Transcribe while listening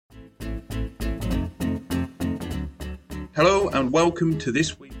Hello and welcome to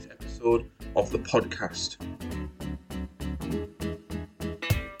this week's episode of the podcast.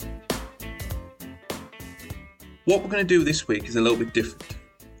 What we're going to do this week is a little bit different.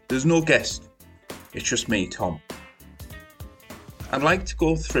 There's no guest, it's just me, Tom. I'd like to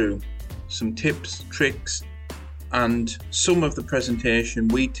go through some tips, tricks and some of the presentation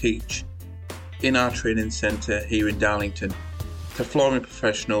we teach in our training centre here in Darlington to flooring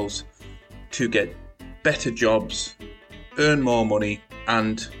professionals to get better jobs, earn more money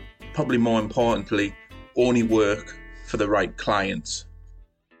and, probably more importantly, only work for the right clients.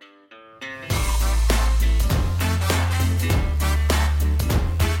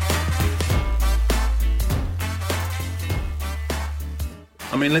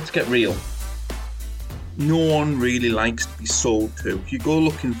 I mean, let's get real. No one really likes to be sold to. If you go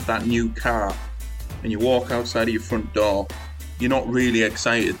looking for that new car and you walk outside of your front door, you're not really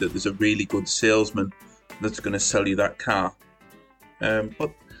excited that there's a really good salesman that's going to sell you that car.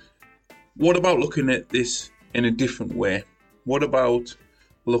 But what about looking at this in a different way? What about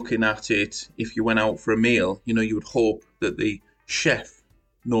looking at it if you went out for a meal? You know, you would hope that the chef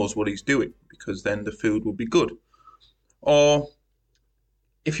knows what he's doing because then the food will be good. Or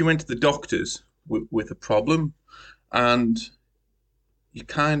if you went to the doctors with a problem and you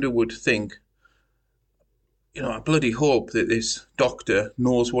kind of would think, you know, I bloody hope that this doctor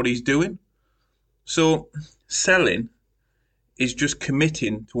knows what he's doing. So selling is just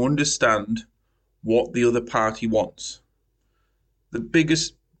committing to understand what the other party wants. The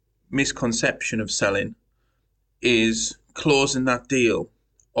biggest misconception of selling is closing that deal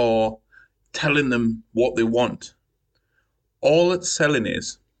or telling them what they want. All that selling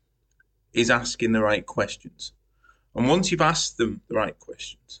is asking the right questions. And once you've asked them the right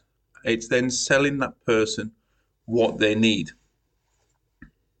questions, it's then selling that person what they need.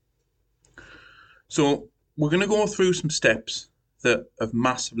 So we're going to go through some steps that have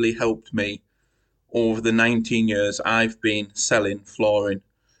massively helped me over the 19 years I've been selling flooring.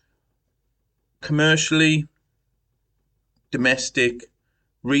 Commercially, domestic,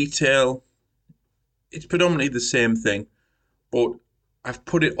 retail, it's predominantly the same thing, but I've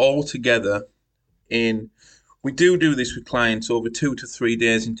put it all together we do this with clients over 2 to 3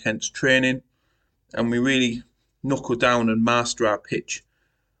 days intense training, and we really knuckle down and master our pitch.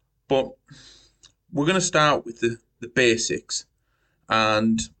 But we're going to start with the basics,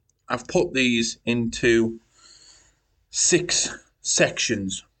 and I've put these into 6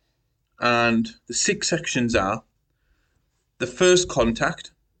 sections. And the 6 sections are the first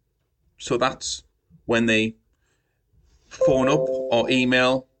contact. So that's when they phone up or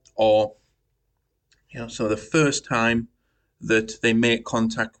email or, so the first time that they make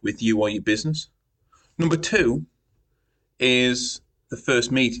contact with you or your business. Number 2 is the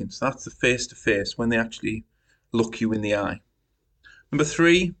first meeting. So that's the face-to-face, when they actually look you in the eye. Number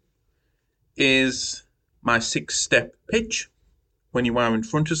 3 is my 6-step pitch, when you are in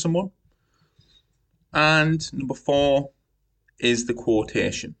front of someone. And number 4 is the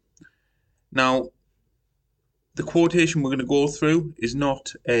quotation. Now, the quotation we're going to go through is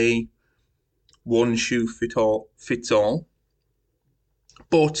not a one shoe fits all,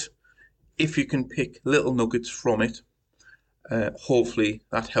 but if you can pick little nuggets from it, hopefully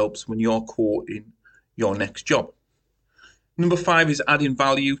that helps when you're quoting your next job. Number 5 is adding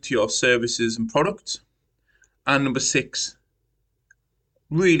value to your services and products. And number 6,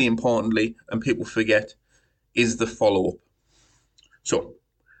 really importantly, and people forget, is the follow-up. So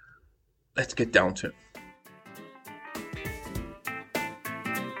let's get down to it.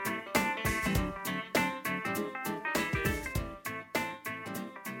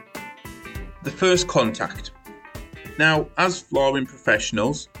 The first contact. Now, as flooring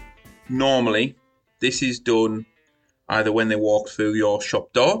professionals, normally this is done either when they walk through your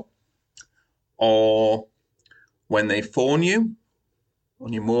shop door or when they phone you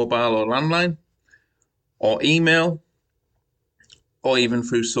on your mobile or landline or email or even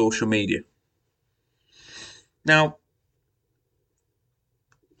through social media. Now,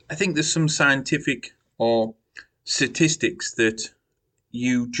 I think there's some scientific or statistics that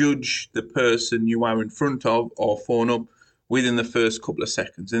you judge the person you are in front of or phone up within the first couple of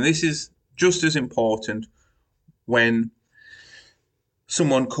seconds. And this is just as important when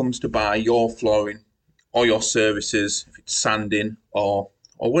someone comes to buy your flooring or your services, if it's sanding or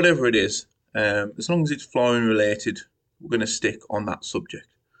whatever it is. As long as it's flooring related, we're going to stick on that subject.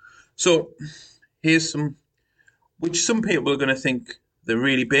 So here's some, which some people are going to think they're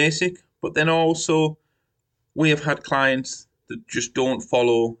really basic, but then also we have had clients that just don't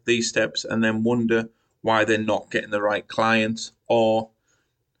follow these steps and then wonder why they're not getting the right clients or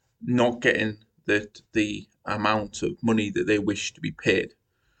not getting the amount of money that they wish to be paid.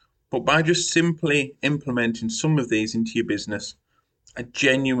 But by just simply implementing some of these into your business, I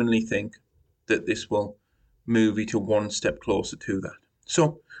genuinely think that this will move you to one step closer to that.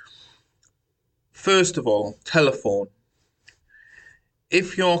 So, first of all, telephone.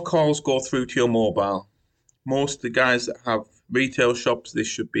 If your calls go through to your mobile, most of the guys that have retail shops, this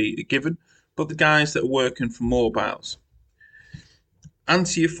should be a given, but the guys that are working for mobiles,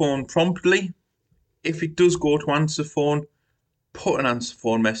 answer your phone promptly. If it does go to answer phone, put an answer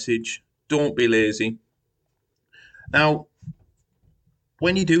phone message. Don't be lazy. Now,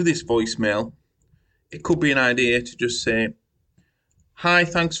 when you do this voicemail, it could be an idea to just say, "Hi,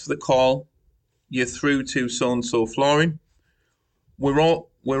 thanks for the call. You're through to so-and-so flooring. We're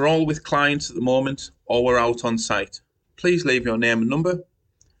all with clients at the moment, or we're out on site. Please leave your name and number,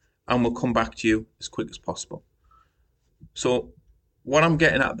 and we'll come back to you as quick as possible." So what I'm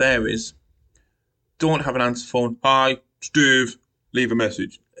getting at there is, don't have an answer phone. "Hi, Steve, leave a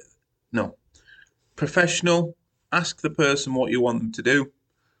message." No. Professional, ask the person what you want them to do,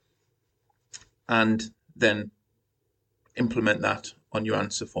 and then implement that on your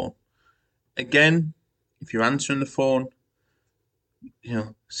answer phone. Again, if you're answering the phone,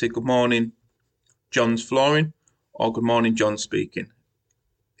 say "Good morning, John's flooring," or "Good morning, John speaking."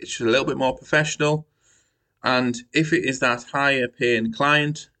 It's just a little bit more professional. And if it is that higher paying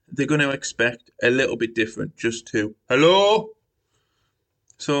client, they're going to expect a little bit different, just to "Hello."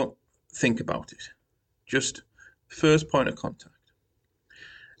 So think about it. Just first point of contact.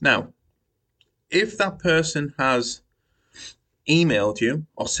 Now, if that person has emailed you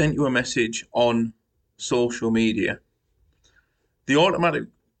or sent you a message on social media, the automatic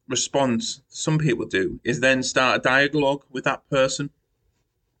response some people do is then start a dialogue with that person.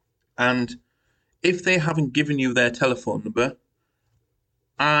 And if they haven't given you their telephone number,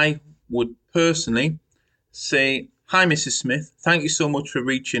 I would personally say, "Hi, Mrs. Smith, thank you so much for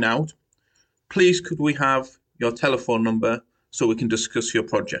reaching out. Please, could we have your telephone number so we can discuss your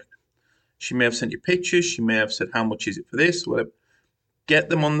project?" She may have sent you pictures. She may have said, "How much is it for this?" Whatever. Get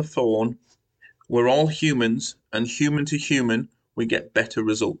them on the phone. We're all humans, and human to human, we get better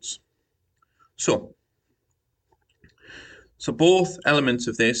results. So both elements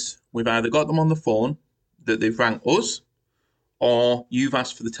of this, we've either got them on the phone, that they've rang us, or you've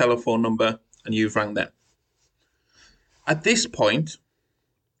asked for the telephone number and you've rang them. At this point,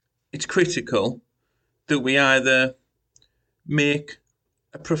 it's critical that we either make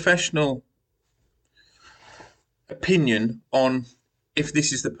a professional opinion on if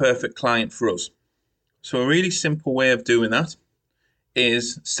this is the perfect client for us. So a really simple way of doing that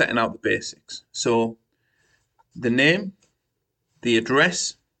is setting out the basics. So the name, the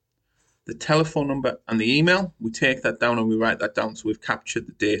address, the telephone number, and the email, we take that down and we write that down so we've captured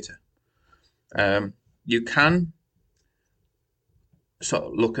the data. You can sort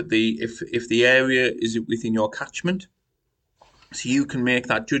of look at if the area is within your catchment, so you can make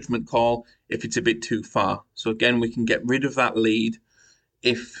that judgment call if it's a bit too far. So again, we can get rid of that lead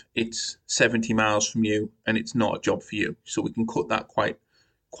if it's 70 miles from you and it's not a job for you. So we can cut that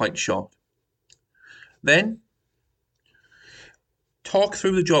quite short. Then talk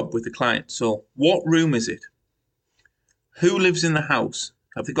through the job with the client. So what room is it? Who lives in the house?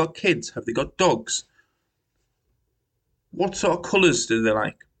 Have they got kids? Have they got dogs? What sort of colours do they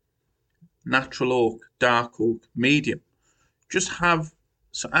like? Natural oak, dark oak, medium. Just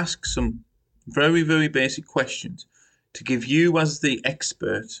ask some very, very basic questions to give you as the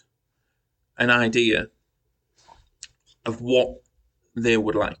expert an idea of what they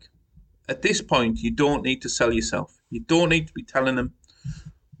would like. At this point, you don't need to sell yourself. You don't need to be telling them,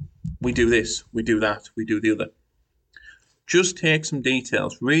 "We do this, we do that, we do the other." Just take some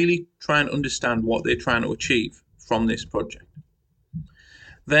details. Really try and understand what they're trying to achieve from this project.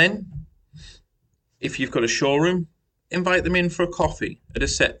 Then, if you've got a showroom, invite them in for a coffee at a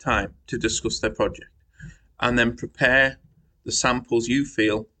set time to discuss their project, and then prepare the samples you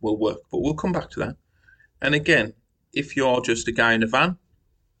feel will work. But we'll come back to that. And again, if you're just a guy in a van,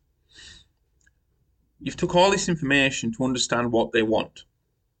 you've took all this information to understand what they want.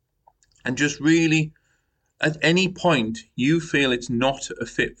 And just really, at any point you feel it's not a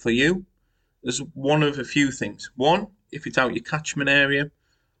fit for you, there's one of a few things. One, if it's out your catchment area,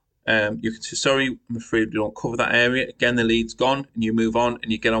 you can say, "Sorry, I'm afraid we don't cover that area." Again, the lead's gone and you move on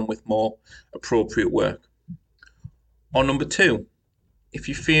and you get on with more appropriate work. Or number two, if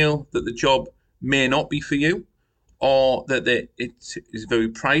you feel that the job may not be for you, or that it is very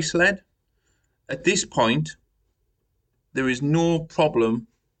price-led, at this point, there is no problem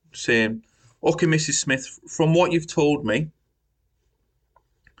saying, "Okay, Mrs. Smith, from what you've told me,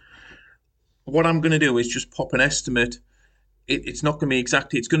 what I'm going to do is just pop an estimate. It's not going to be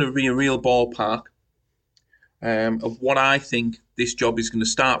exactly, it's going to be a real ballpark of what I think this job is going to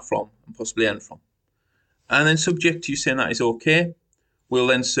start from and possibly end from. And then subject to you saying that is okay, we'll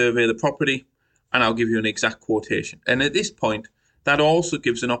then survey the property and I'll give you an exact quotation. And at this point, that also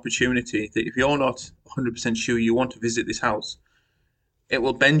gives an opportunity that if you're not 100% sure you want to visit this house, it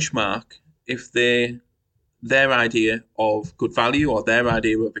will benchmark if their idea of good value or their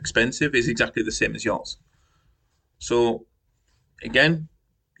idea of expensive is exactly the same as yours. So again,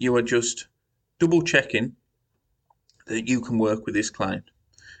 you are just double checking that you can work with this client.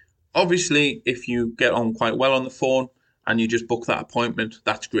 Obviously, if you get on quite well on the phone and you just book that appointment,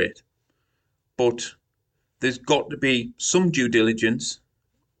 that's great. But there's got to be some due diligence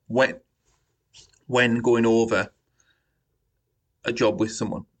when going over a job with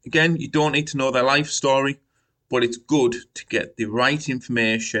someone. Again, you don't need to know their life story, but it's good to get the right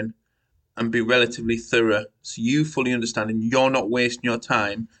information and be relatively thorough so you fully understand and you're not wasting your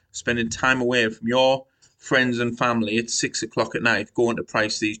time spending time away from your friends and family at 6 o'clock at night going to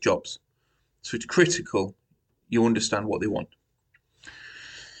price these jobs. So it's critical you understand what they want.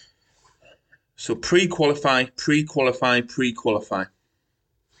 So pre-qualify.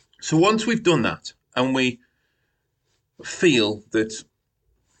 So once we've done that and we feel that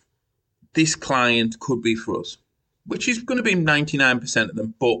this client could be for us, which is going to be 99% of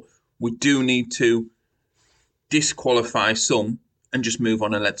them, but we do need to disqualify some and just move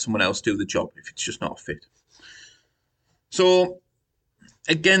on and let someone else do the job if it's just not a fit. So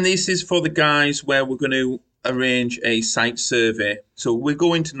again, this is for the guys where we're going to arrange a site survey. So we're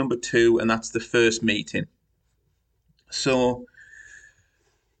going to number 2, and that's the first meeting. So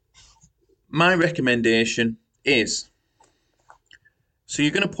my recommendation is, so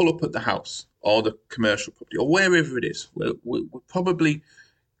you're going to pull up at the house or the commercial property or wherever it is. We're probably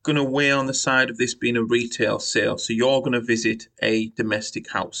going to weigh on the side of this being a retail sale. So you're going to visit a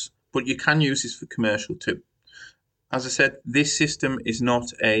domestic house, but you can use this for commercial too. As I said, this system is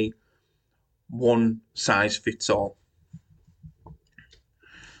not a one size fits all.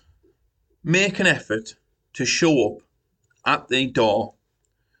 Make an effort to show up at the door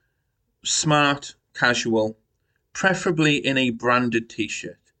smart, casual, preferably in a branded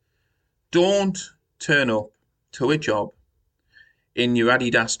t-shirt. Don't turn up to a job in your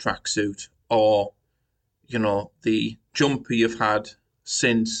Adidas tracksuit or, the jumper you've had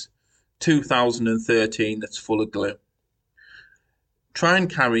since 2013 that's full of glue. Try and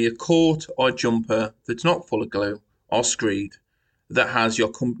carry a coat or jumper that's not full of glue or screed that has your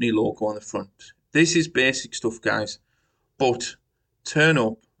company logo on the front. This is basic stuff, guys, but turn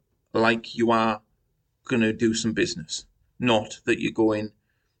up like you are going to do some business, not that you're going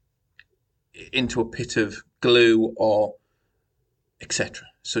into a pit of glue or etc.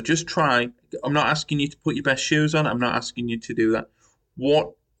 So just try. I'm not asking you to put your best shoes on. I'm not asking you to do that.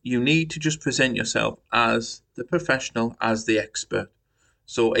 What you need to just present yourself as the professional, as the expert.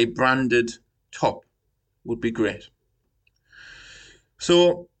 So a branded top would be great.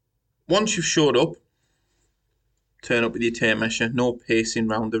 So once you've showed up, turn up with your tape measure, no pacing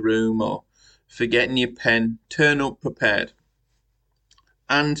around the room or forgetting your pen, turn up prepared.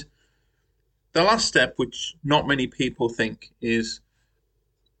 And the last step, which not many people think, is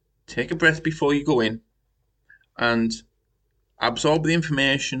take a breath before you go in and absorb the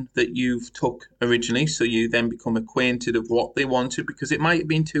information that you've took originally, so you then become acquainted of what they wanted, because it might have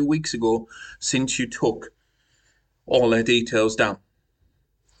been 2 weeks ago since you took all their details down.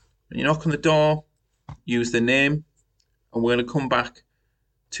 When you knock on the door, use the name, and we're going to come back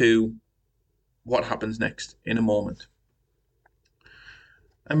to what happens next in a moment.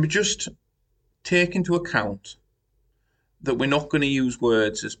 And we just take into account that we're not going to use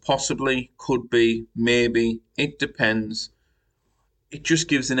words as possibly, could be, maybe, it depends. It just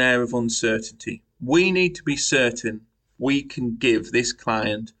gives an air of uncertainty. We need to be certain we can give this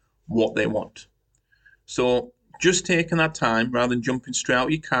client what they want. So just taking that time, rather than jumping straight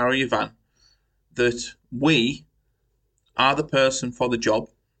out your car or your van, that we are the person for the job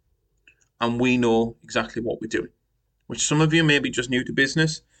and we know exactly what we're doing. Which some of you may be just new to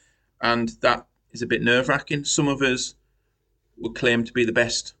business, and that is a bit nerve-wracking. Some of us would claim to be the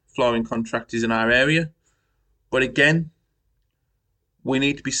best flooring contractors in our area. But again, we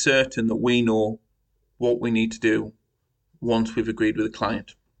need to be certain that we know what we need to do once we've agreed with the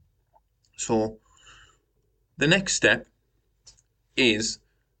client. So the next step is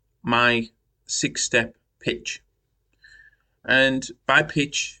my 6-step pitch. And by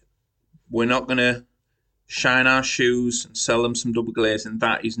pitch, we're not going to shine our shoes and sell them some double glazing.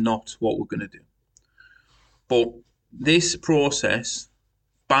 That is not what we're going to do. But this process,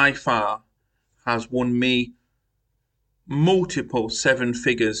 by far, has won me multiple 7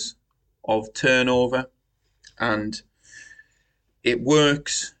 figures of turnover, and it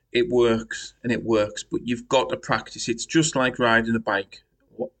works, and it works, but you've got to practice. It's just like riding a bike.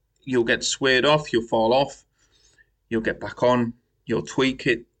 You'll get swayed off, you'll fall off, you'll get back on, you'll tweak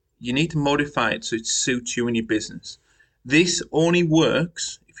it. You need to modify it so it suits you and your business. This only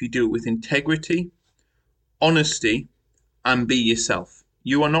works if you do it with integrity, honesty, and be yourself.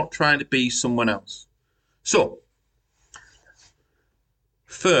 You are not trying to be someone else. So,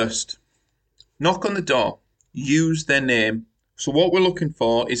 first, knock on the door, use their name. So what we're looking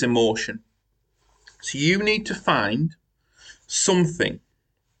for is emotion. So you need to find something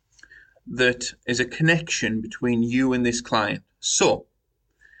that is a connection between you and this client. So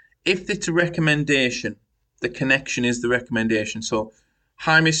if it's a recommendation, the connection is the recommendation. So,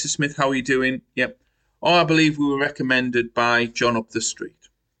 hi, Mr. Smith, how are you doing? Yep. Oh, I believe we were recommended by John up the street.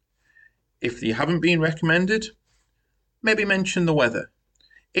 If you haven't been recommended, maybe mention the weather.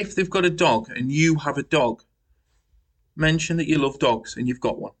 If they've got a dog and you have a dog, mention that you love dogs and you've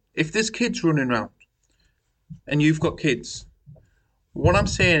got one. If there's kids running around and you've got kids, what I'm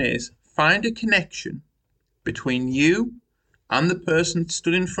saying is find a connection between you and the person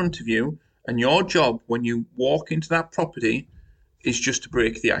stood in front of you, and your job when you walk into that property is just to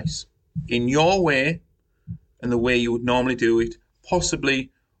break the ice in your way and the way you would normally do it,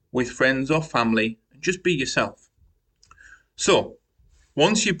 possibly with friends or family, and just be yourself. So,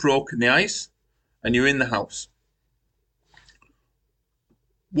 once you've broken the ice and you're in the house,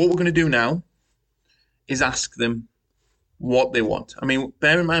 what we're going to do now is ask them what they want. I mean,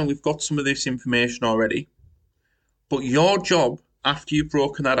 bear in mind, we've got some of this information already, but your job after you've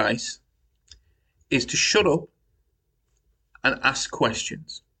broken that ice is to shut up and ask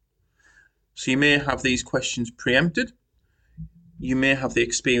questions. So you may have these questions preempted. You may have the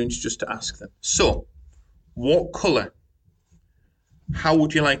experience just to ask them. So, what colour? How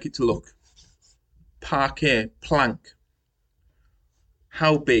would you like it to look? Parquet, plank.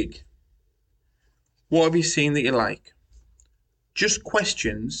 How big? What have you seen that you like? Just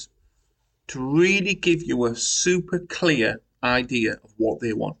questions to really give you a super clear idea of what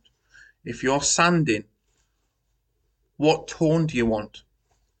they want. If you're sanding, what tone do you want?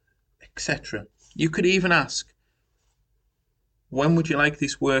 Etc. You could even ask, when would you like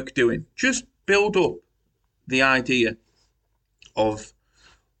this work doing? Just build up the idea of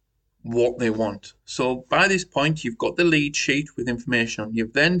what they want. So by this point, you've got the lead sheet with information on.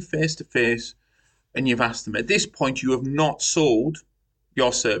 You've then face-to-face and you've asked them. At this point, you have not sold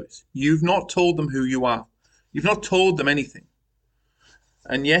your service. You've not told them who you are. You've not told them anything.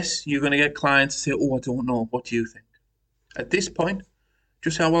 And yes, you're going to get clients say, oh, I don't know. What do you think? At this point,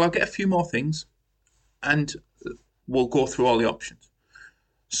 just say, well, I'll get a few more things and we'll go through all the options.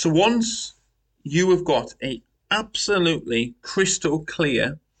 So once you have got a absolutely crystal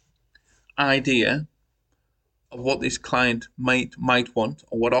clear idea of what this client might want,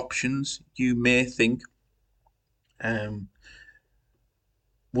 or what options you may think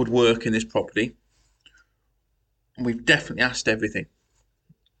would work in this property, we've definitely asked everything.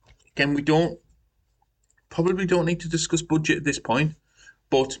 Again, we probably don't need to discuss budget at this point,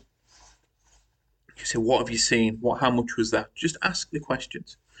 but you say, what have you seen? How much was that? Just ask the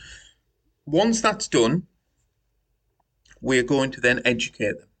questions. Once that's done, we're going to then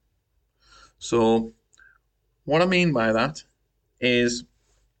educate them. So what I mean by that is,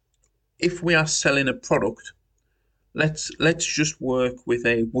 if we are selling a product, let's just work with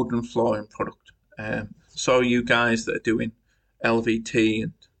a wooden flooring product. So you guys that are doing LVT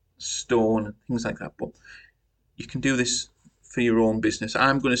and stone and things like that, but you can do this for your own business.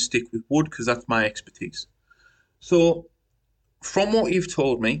 I'm going to stick with wood because that's my expertise. So from what you've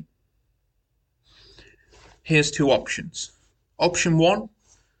told me, here's 2 options. Option 1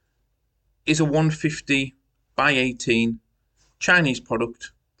 is a 150 by 18 Chinese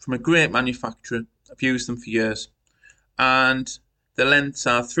product from a great manufacturer. I've used them for years, and the lengths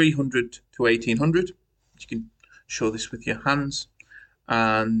are 300 to 1800. You can show this with your hands,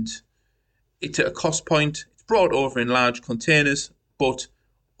 and it's at a cost point. It's brought over in large containers, but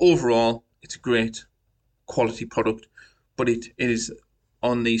overall it's a great quality product, but it is,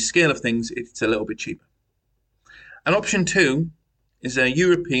 on the scale of things, it's a little bit cheaper. And option 2 is a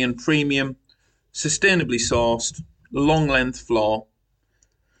European premium, sustainably sourced, long length floor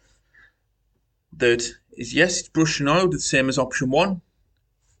that is, yes, it's brushed and oiled the same as option 1,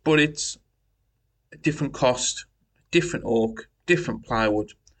 but it's a different cost, different oak, different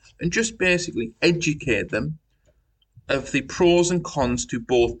plywood, and just basically educate them of the pros and cons to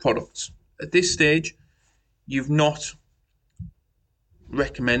both products. At this stage, you've not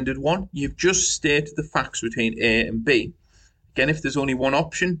recommended one. You've just stated the facts between A and B. Again, if there's only one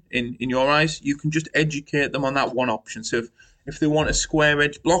option in your eyes, you can just educate them on that one option. So if they want a square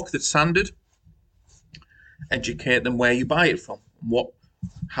edge block that's sanded, educate them where you buy it from,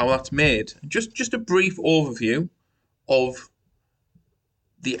 how that's made. Just a brief overview of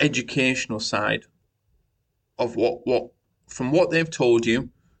the educational side of what from what they've told you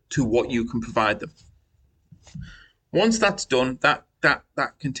to what you can provide them. Once that's done, that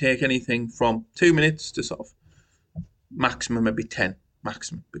can take anything from 2 minutes to sort of maximum maybe 10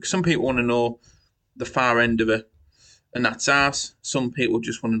 maximum, because some people want to know the far end of it, and that's ours. Some people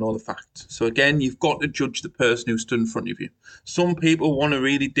just want to know the facts. So again, you've got to judge the person who stood in front of you. Some people want to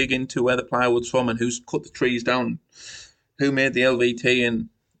really dig into where the plywood's from and who's cut the trees down, who made the LVT, and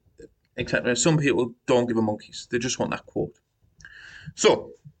etc. Some people don't give a monkeys. They just want that quote.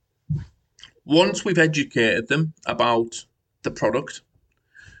 So once we've educated them about the product,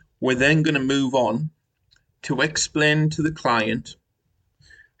 we're then going to move on to explain to the client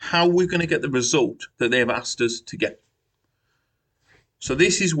how we're going to get the result that they've asked us to get. So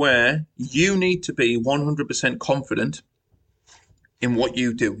this is where you need to be 100% confident in what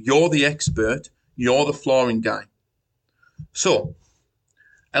you do. You're the expert. You're the flooring guy. So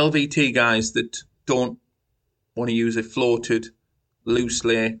LVT guys that don't want to use a floated, loose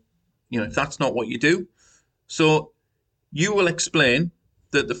lay, if that's not what you do. So you will explain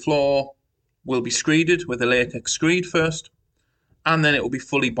that the floor will be screeded with a latex screed first, and then it will be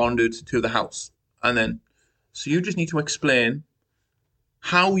fully bonded to the house. So you just need to explain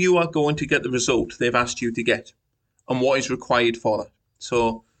how you are going to get the result they've asked you to get and what is required for that.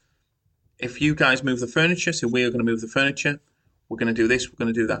 So if you guys move the furniture, so we're going to move the furniture, we're going to do this, we're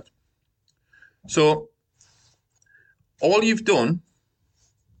going to do that. So all you've done,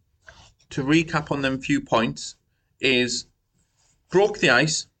 to recap on them few points, is broke the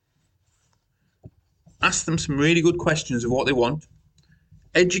ice, ask them some really good questions of what they want,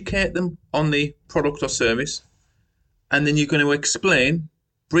 educate them on the product or service, and then you're going to explain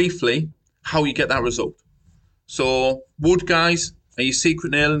briefly how you get that result. So wood guys, are you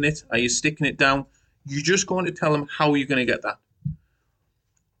secret nailing it? Are you sticking it down? You're just going to tell them how you're going to get that.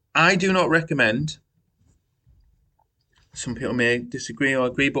 I do not recommend, some people may disagree or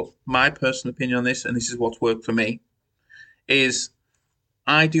agree, but my personal opinion on this, and this is what's worked for me, is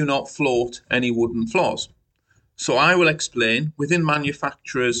I do not float any wooden floors. So I will explain, within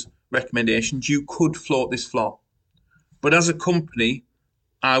manufacturers' recommendations, you could float this floor. But as a company,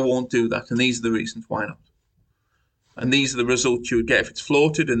 I won't do that. And these are the reasons why not. And these are the results you would get if it's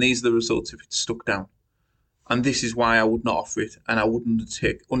floated, and these are the results if it's stuck down. And this is why I would not offer it, and I wouldn't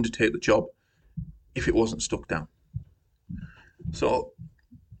undertake the job if it wasn't stuck down. So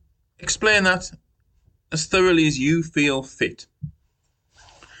explain that as thoroughly as you feel fit.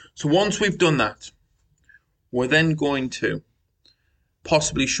 So once we've done that, we're then going to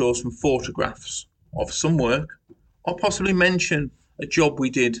possibly show some photographs of some work, or possibly mention a job we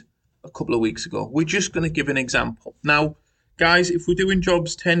did a couple of weeks ago. We're just going to give an example. Now, guys, if we're doing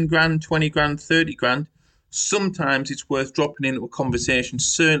jobs 10 grand, 20 grand, 30 grand, sometimes it's worth dropping into a conversation,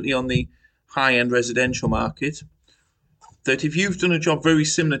 certainly on the high-end residential market, that if you've done a job very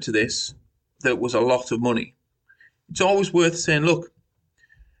similar to this, that was a lot of money, it's always worth saying, look,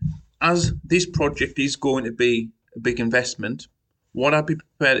 as this project is going to be a big investment, what I'd be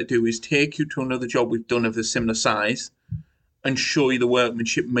prepared to do is take you to another job we've done of a similar size and show you the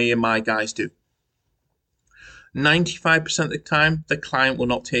workmanship me and my guys do. 95% of the time, the client will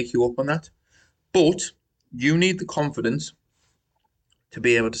not take you up on that. But you need the confidence to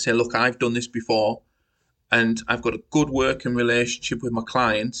be able to say, look, I've done this before and I've got a good working relationship with my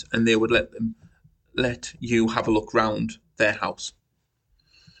clients, and they would let you have a look round their house.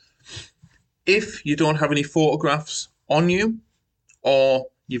 If you don't have any photographs on you, or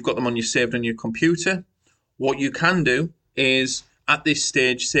you've got them on saved on your computer, what you can do is at this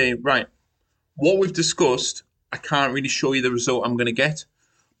stage say, right, what we've discussed, I can't really show you the result I'm going to get,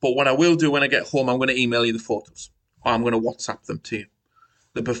 but what I will do when I get home, I'm going to email you the photos, or I'm going to WhatsApp them to you.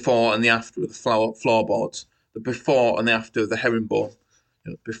 The before and the after of the floorboards, the before and the after of the herringbone,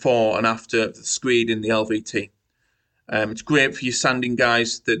 before and after the screed in the LVT. It's great for your sanding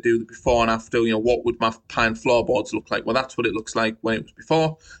guys that do the before and after. What would my pine floorboards look like? Well, that's what it looks like when it was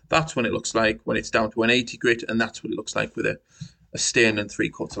before. That's what it looks like when it's down to an 80 grit, and that's what it looks like with a stain and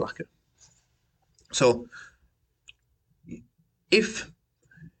 3/4 lacquer. So if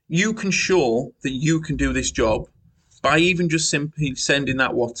you can show that you can do this job by even just simply sending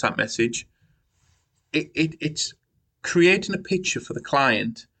that WhatsApp message, it's creating a picture for the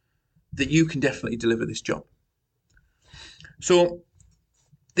client that you can definitely deliver this job. So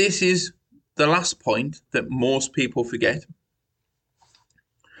this is the last point that most people forget.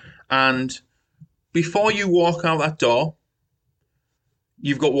 And before you walk out that door,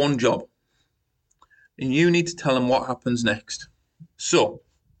 you've got one job. And you need to tell them what happens next. So,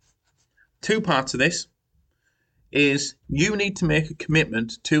 two parts of this is you need to make a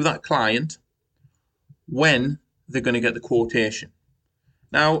commitment to that client when they're going to get the quotation.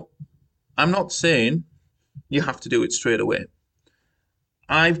 Now, I'm not saying you have to do it straight away.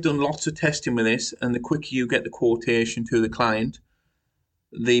 I've done lots of testing with this, and the quicker you get the quotation to the client,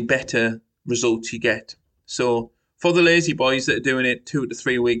 the better results you get. So for the lazy boys that are doing it 2 to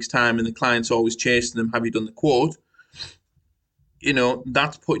 3 weeks time and the client's always chasing them, have you done the quote?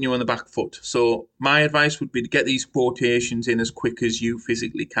 That's putting you on the back foot. So my advice would be to get these quotations in as quick as you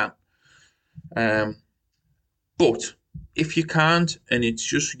physically can. But if you can't, and it's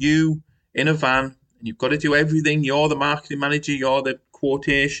just you in a van, and you've got to do everything, you're the marketing manager, you're the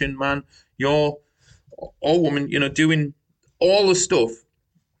quotation man, you're or woman, doing all the stuff,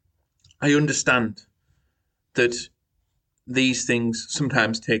 I understand that these things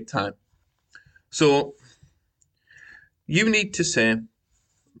sometimes take time. So you need to say,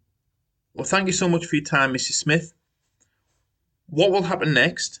 well, thank you so much for your time, Mrs. Smith. What will happen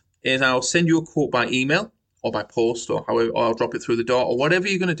next is I'll send you a quote by email or by post or I'll drop it through the door or whatever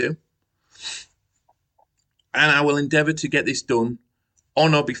you're going to do. And I will endeavour to get this done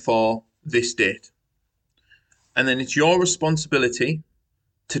on or before this date. And then it's your responsibility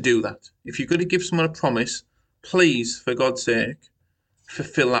to do that. If you're going to give someone a promise, please, for God's sake,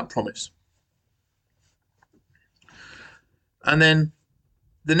 fulfill that promise. And then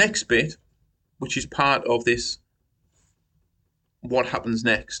the next bit, which is part of this, what happens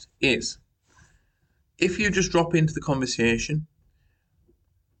next, is if you just drop into the conversation,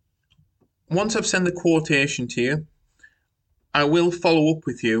 once I've sent the quotation to you, I will follow up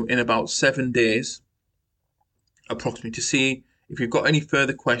with you in about 7 days, approximately, to see if you've got any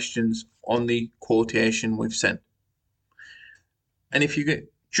further questions on the quotation we've sent. And if you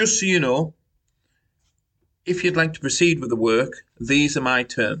get, just so you know, if you'd like to proceed with the work, these are my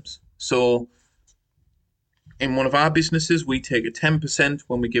terms. So in one of our businesses, we take a 10%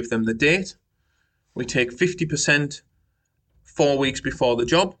 when we give them the date. We take 50% 4 weeks before the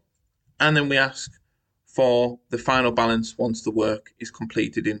job. And then we ask for the final balance once the work is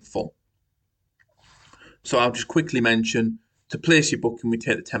completed in full. So I'll just quickly mention, to place your booking, we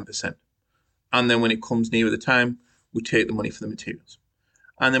take the 10%. And then when it comes nearer the time, we take the money for the materials.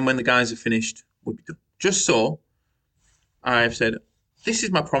 And then when the guys are finished, we'll be done. Just so I've said, this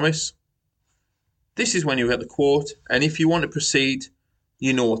is my promise. This is when you get the quote. And if you want to proceed,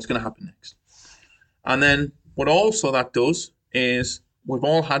 you know what's going to happen next. And then what also that does is we've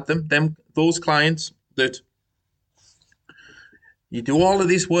all had those clients that you do all of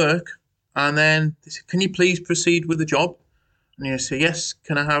this work and then they say, can you please proceed with the job? And you say, yes,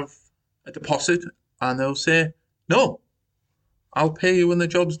 can I have a deposit? And they'll say, no, I'll pay you when the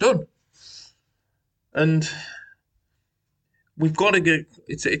job's done. And we've got to get,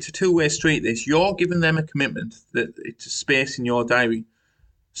 it's a two-way street this. You're giving them a commitment that it's a space in your diary.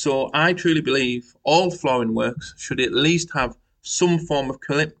 So I truly believe all flooring works should at least have some form of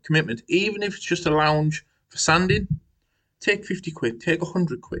commitment, even if it's just a lounge for sanding. Take 50 quid, take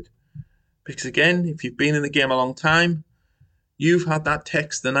 100 quid. Because again, if you've been in the game a long time, you've had that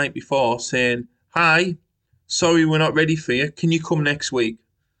text the night before saying, hi, sorry we're not ready for you, can you come next week?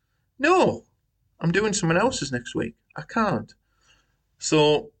 No, I'm doing someone else's next week. I can't.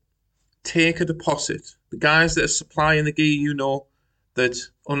 So take a deposit. The guys that are supplying the gear, that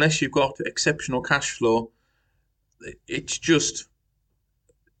unless you've got exceptional cash flow, it's just,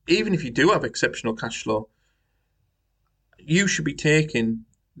 even if you do have exceptional cash flow, you should be taking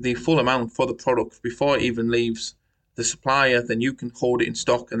the full amount for the product before it even leaves the supplier. Then you can hold it in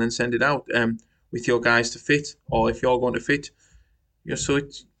stock and then send it out with your guys to fit, or if you're going to fit. So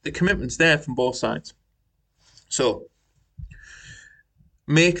the commitment's there from both sides. So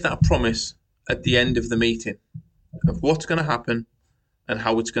make that promise at the end of the meeting of what's going to happen and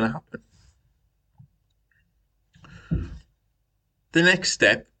how it's going to happen. The next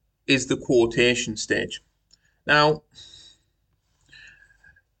step is the quotation stage. Now,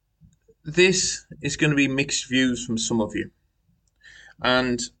 this is going to be mixed views from some of you.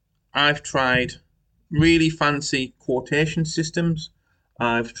 And I've tried really fancy quotation systems.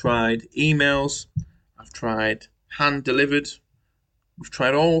 I've tried emails. I've tried hand delivered. We've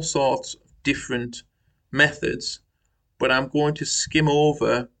tried all sorts of different methods, but I'm going to skim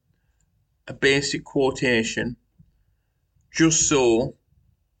over a basic quotation just so,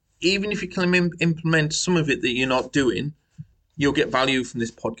 even if you can implement some of it that you're not doing, you'll get value from this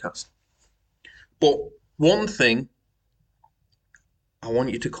podcast. But one thing I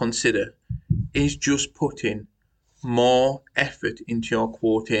want you to consider is just putting more effort into your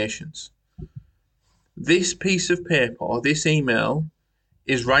quotations. This piece of paper or this email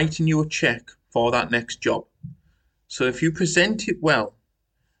is writing you a check for that next job. So if you present it well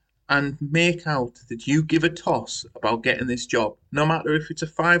and make out that you give a toss about getting this job, no matter if it's a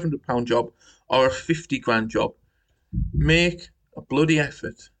 £500 job or a 50 grand job, make a bloody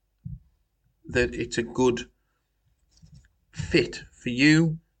effort that it's a good fit for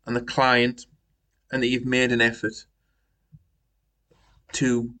you and the client, and that you've made an effort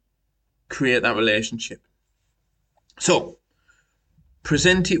to create that relationship. So,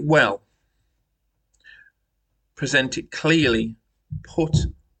 present it well. Present it clearly. Put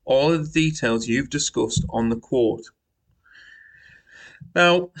all of the details you've discussed on the quote.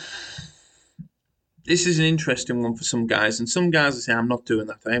 Now, this is an interesting one for some guys, and some guys will say, I'm not doing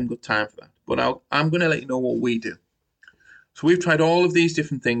that. I haven't got time for that. But I'm going to let you know what we do. So we've tried all of these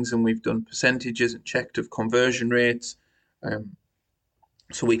different things, and we've done percentages and checked of conversion rates,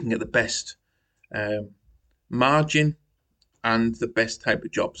 so we can get the best margin and the best type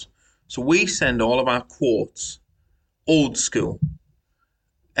of jobs. So we send all of our quotes old school,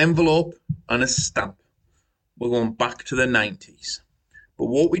 envelope and a stamp. We're going back to the 90s. But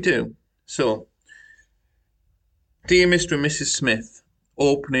what we do, so, dear Mr. and Mrs. Smith,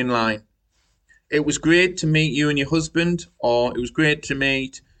 opening line. It was great to meet you and your husband, or it was great to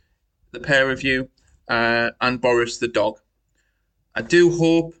meet the pair of you and Boris the dog. I do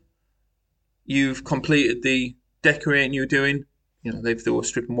hope you've completed the decorating you're doing. You know, they've thrown a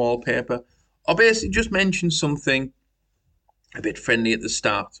strip of wallpaper. Or basically just mention something a bit friendly at the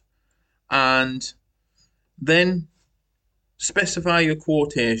start. And then specify your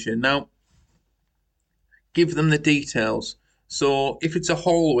quotation. Now, give them the details. So if it's a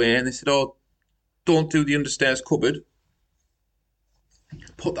hallway and they said, oh, don't do the understairs cupboard,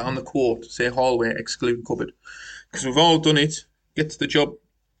 put that on the quote. Say hallway, exclude cupboard. Because we've all done it. Get to the job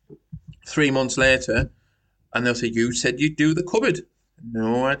 3 months later, and they'll say, you said you'd do the cupboard.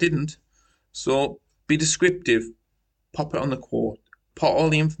 No, I didn't. So be descriptive. Pop it on the quote. Put all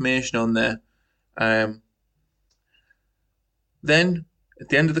the information on there. Then, at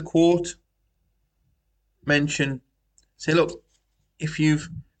the end of the quote, say, look, if you've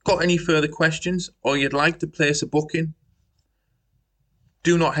got any further questions or you'd like to place a booking,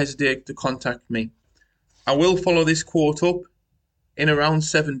 do not hesitate to contact me. I will follow this quote up in around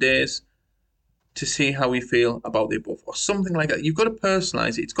 7 days to see how we feel about the above, or something like that. You've got to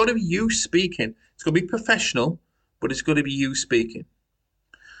personalise it. It's got to be you speaking. It's got to be professional, but it's got to be you speaking.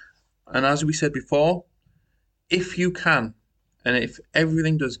 And as we said before, if you can, and if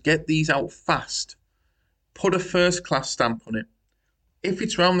everything does, get these out fast. Put a first class stamp on it. If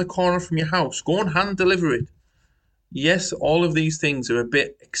it's round the corner from your house, go and hand deliver it. Yes, all of these things are a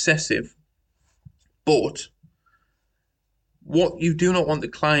bit excessive, but what you do not want the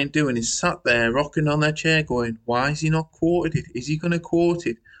client doing is sat there rocking on their chair going, why is he not quoted it? Is he going to quote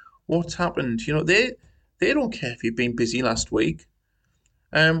it? What's happened? You know, they don't care if you've been busy last week.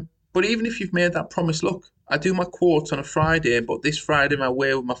 But even if you've made that promise, look, I do my quotes on a Friday, but this Friday I'm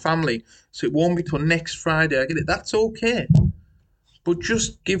away with my family, so it won't be till next Friday I get it. That's okay. But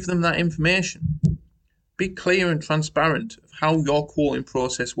just give them that information. Be clear and transparent of how your quoting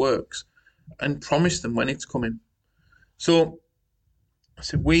process works and promise them when it's coming. So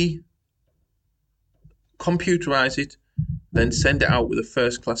we computerize it, then send it out with a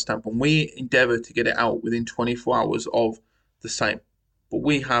first class stamp, and we endeavour to get it out within 24 hours of the site. But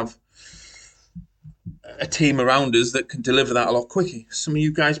we have a team around us that can deliver that a lot quicker. Some of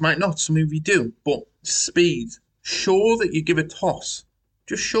you guys might not, some of you do, but speed. Show that you give a toss.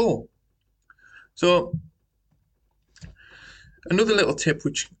 Just show. So another little tip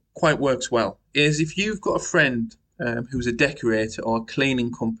which quite works well is if you've got a friend who's a decorator or a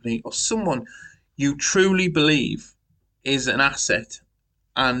cleaning company or someone you truly believe is an asset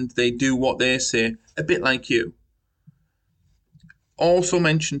and they do what they say, a bit like you. Also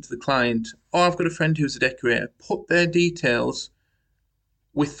mention to the client, oh, I've got a friend who's a decorator. Put their details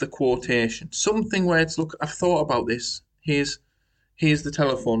with the quotation. Something where it's, look, I've thought about this. Here's the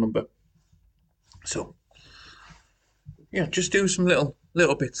telephone number. So, yeah, just do some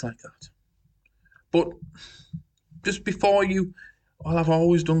little bits like that. But just before you, well, I've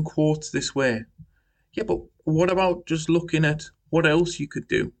always done quotes this way. Yeah, but what about just looking at what else you could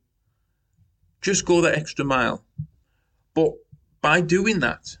do? Just go that extra mile. But by doing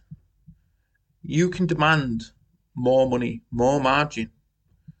that, you can demand more money, more margin,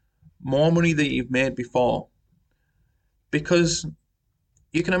 more money than you've made before. Because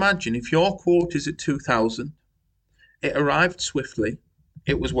you can imagine if your quote is at 2,000, it arrived swiftly,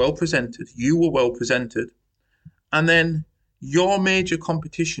 it was well presented, you were well presented, and then your major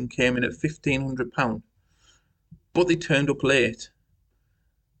competition came in at £1,500, but they turned up late.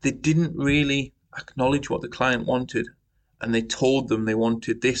 They didn't really acknowledge what the client wanted, and they told them they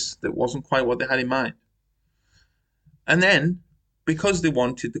wanted this that wasn't quite what they had in mind. And then, because they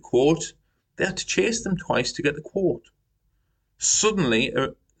wanted the quote, they had to chase them twice to get the quote. Suddenly,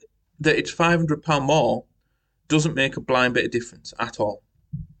 that it's £500 more doesn't make a blind bit of difference at all.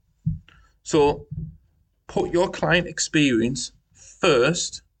 So, put your client experience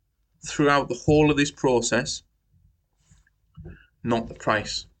first throughout the whole of this process, not the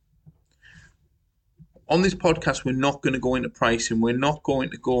price. On this podcast, we're not going to go into pricing. We're not going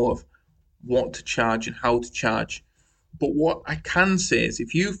to go of what to charge and how to charge. But what I can say is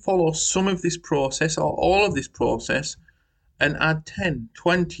if you follow some of this process or all of this process and add 10,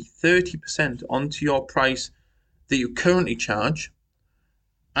 20, 30% onto your price that you currently charge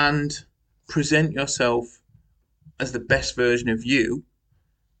and present yourself as the best version of you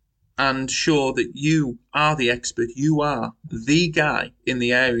and show that you are the expert, you are the guy in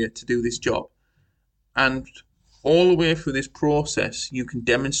the area to do this job. And all the way through this process, you can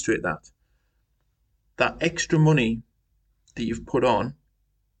demonstrate that. That extra money that you've put on,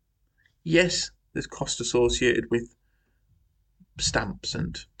 yes, there's cost associated with stamps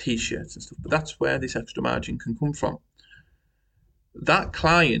and t-shirts and stuff, but that's where this extra margin can come from. That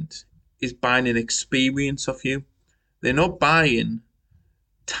client is buying an experience of you. They're not buying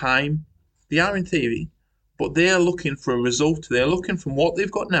time. They are in theory, but they are looking for a result. They're looking from what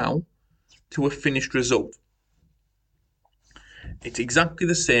they've got now to a finished result. It's exactly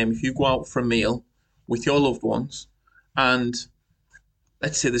the same if you go out for a meal with your loved ones and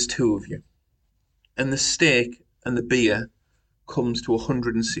let's say there's two of you and the steak and the beer comes to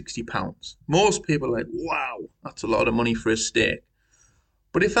 £160. Most people are like, wow, that's a lot of money for a steak.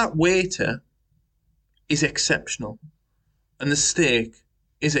 But if that waiter is exceptional and the steak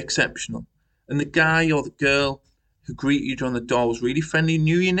is exceptional and the guy or the girl who greeted you on the door was really friendly and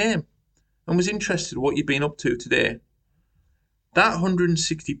knew your name and was interested in what you've been up to today, that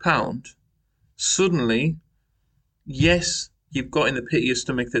 £160 suddenly, yes, you've got in the pit of your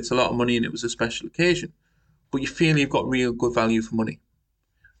stomach that's a lot of money and it was a special occasion, but you feel you've got real good value for money.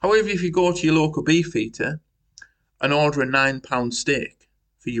 However, if you go to your local beef eater and order a £9 steak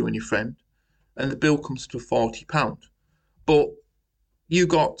for you and your friend, and the bill comes to £40, but you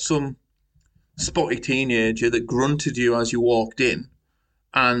got some spotty teenager that grunted you as you walked in,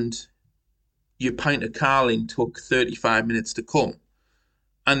 and your pint of Carling took 35 minutes to come,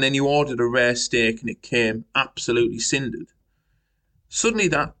 and then you ordered a rare steak and it came absolutely cindered. Suddenly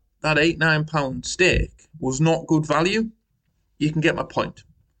that £8-9 steak was not good value. You can get my point.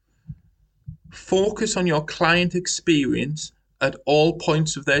 Focus on your client experience at all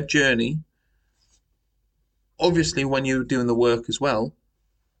points of their journey. Obviously when you're doing the work as well,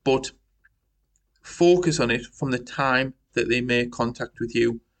 but focus on it from the time that they make contact with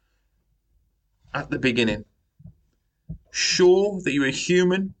you at the beginning. Show that you're a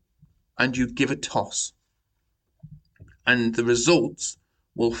human and you give a toss. And the results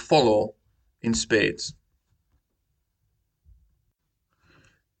will follow in spades.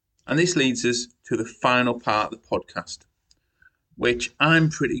 And this leads us to the final part of the podcast, which I'm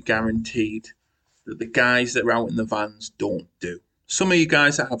pretty guaranteed that the guys that are out in the vans don't do. Some of you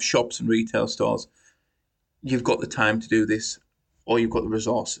guys that have shops and retail stores, you've got the time to do this, or you've got the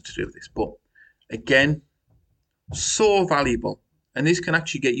resources to do this. But again, so valuable. And this can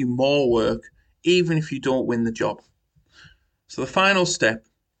actually get you more work, even if you don't win the job. So the final step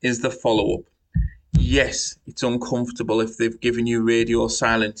is the follow-up. Yes, it's uncomfortable if they've given you radio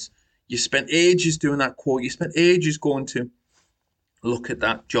silence. You spent ages doing that quote. You spent ages going to look at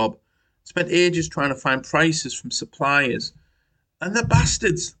that job. Spent ages trying to find prices from suppliers. And the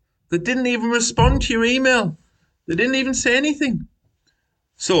bastards, they didn't even respond to your email. They didn't even say anything.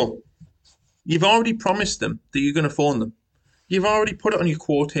 So, you've already promised them that you're going to phone them. You've already put it on your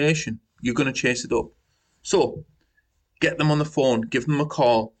quotation. You're going to chase it up. So, get them on the phone. Give them a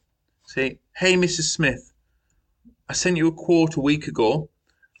call. Say, hey, Mrs. Smith, I sent you a quote a week ago.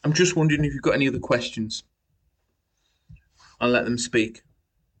 I'm just wondering if you've got any other questions. I'll let them speak.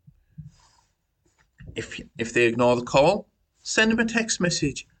 If they ignore the call, send them a text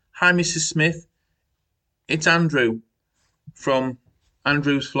message. Hi, Mrs. Smith. It's Andrew from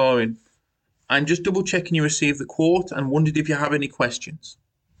Andrew's Flooring. I'm just double checking you received the quote and wondered if you have any questions.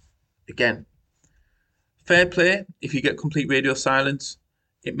 Again, fair play. If you get complete radio silence,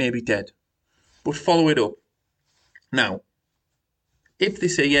 it may be dead. But follow it up. Now, if they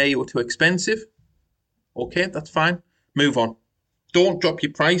say, yeah, you were too expensive, okay, that's fine. Move on. Don't drop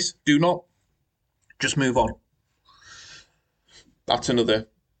your price. Do not. Just move on. That's another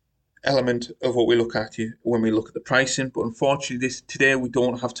element of what we look at here when we look at the pricing. But unfortunately, today we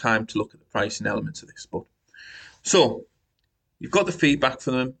don't have time to look at the pricing elements of this. So you've got the feedback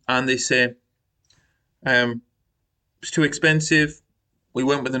from them, and they say it's too expensive. We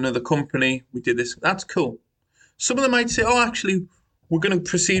went with another company. We did this. That's cool. Some of them might say, oh, actually, we're going to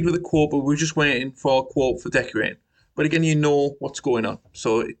proceed with a quote, but we're just waiting for a quote for decorating. But again, you know what's going on.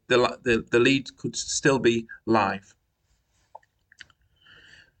 So the lead could still be live.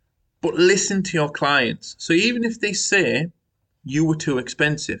 But listen to your clients. So even if they say you were too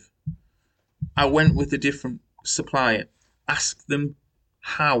expensive, I went with a different supplier, ask them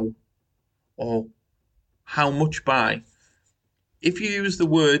how or how much by. If you use the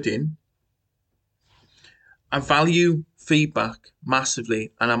wording, I value feedback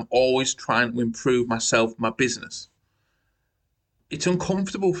massively and I'm always trying to improve myself, my business. It's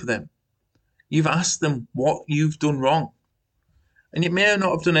uncomfortable for them. You've asked them what you've done wrong. And you may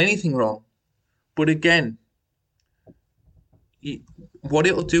not have done anything wrong. But again, what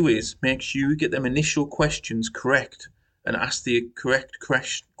it'll do is make you get them initial questions correct and ask the correct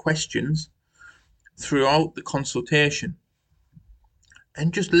questions throughout the consultation.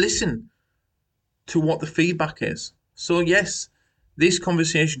 And just listen to what the feedback is. So yes, this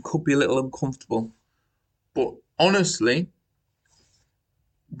conversation could be a little uncomfortable. But honestly,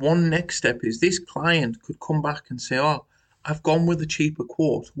 one next step is this client could come back and say, oh, I've gone with a cheaper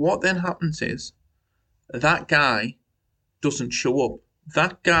quote. What then happens is that guy doesn't show up.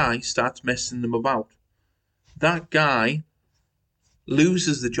 That guy starts messing them about. That guy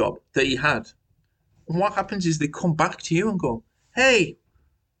loses the job that he had. And what happens is they come back to you and go, hey,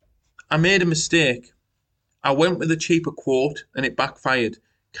 I made a mistake. I went with a cheaper quote and it backfired.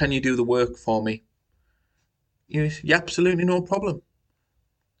 Can you do the work for me? Yeah, absolutely no problem.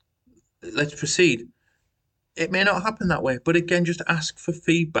 Let's proceed. It may not happen that way, but again, just ask for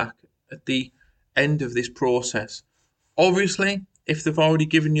feedback at the end of this process. Obviously, if they've already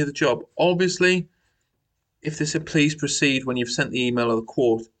given you the job, obviously, if they said please proceed when you've sent the email or the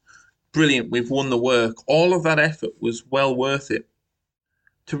quote, brilliant, we've won the work. All of that effort was well worth it.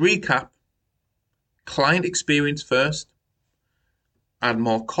 To recap, client experience first, add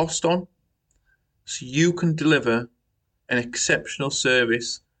more cost on, so you can deliver an exceptional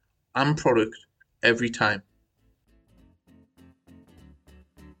service and product every time.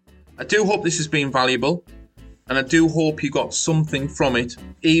 I do hope this has been valuable, and I do hope you got something from it,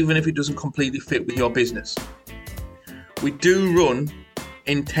 even if it doesn't completely fit with your business. We do run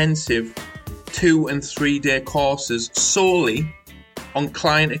intensive 2 and 3 day courses solely on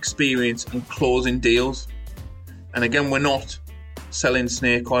client experience and closing deals. And again, we're not selling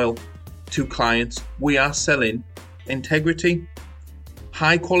snake oil to clients. We are selling integrity,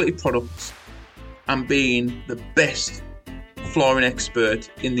 high quality products, and being the best flooring expert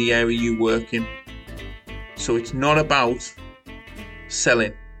in the area you work in. So it's not about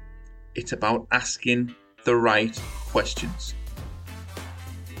selling, it's about asking the right questions.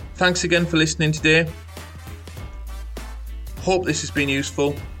 Thanks again for listening today. Hope this has been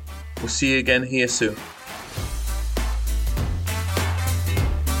useful. We'll see you again here soon.